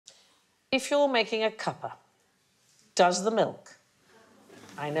If you're making a cuppa, does the milk...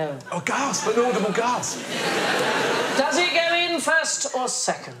 I know. Oh, gasp! An audible gasp. Does it go in first or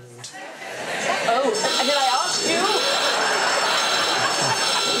second? Oh, did I ask you?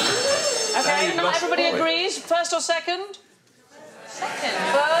 OK, not everybody agrees. First or second? Second.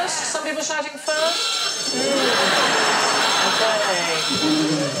 First? Some people shouting first?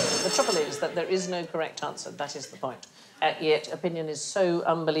 OK. The trouble is that there is no correct answer. That is the point. Yet opinion is so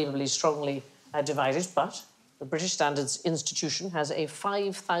unbelievably strongly divided, but the British Standards Institution has a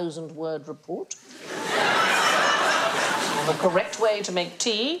 5,000-word report on the correct way to make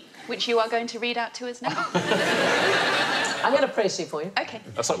tea. Which you are going to read out to us now? I'm going to précis for you. OK.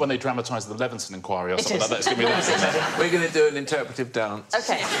 That's like when they dramatise the Levinson inquiry or It something is. like that. It's going to be that, isn't it? We're going to do an interpretive dance.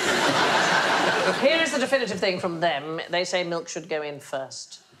 OK. Here is the definitive thing from them. They say milk should go in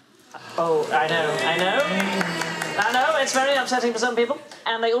first. Oh, I know. I know, it's very upsetting for some people.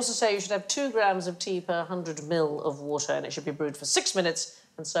 And they also say you should have 2 grams of tea per 100 ml of water, and it should be brewed for 6 minutes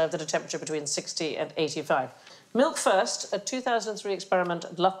and served at a temperature between 60 and 85. Milk first, a 2003 experiment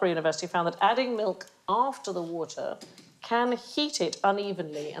at Loughborough University found that adding milk after the water can heat it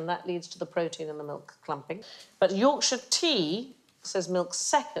unevenly, and that leads to the protein in the milk clumping. But Yorkshire tea says milk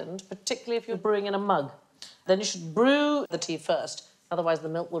second, particularly if you're brewing in a mug. Then you should brew the tea first, otherwise the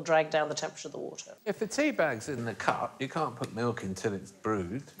milk will drag down the temperature of the water. If the tea bag's in the cup, you can't put milk until it's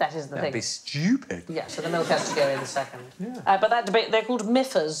brewed. That is the thing. That'd be stupid. Yeah, so the milk has to go in second. Yeah. But that debate, they're called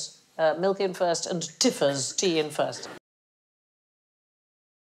MIFers, milk in first, and TIFers, tea in first.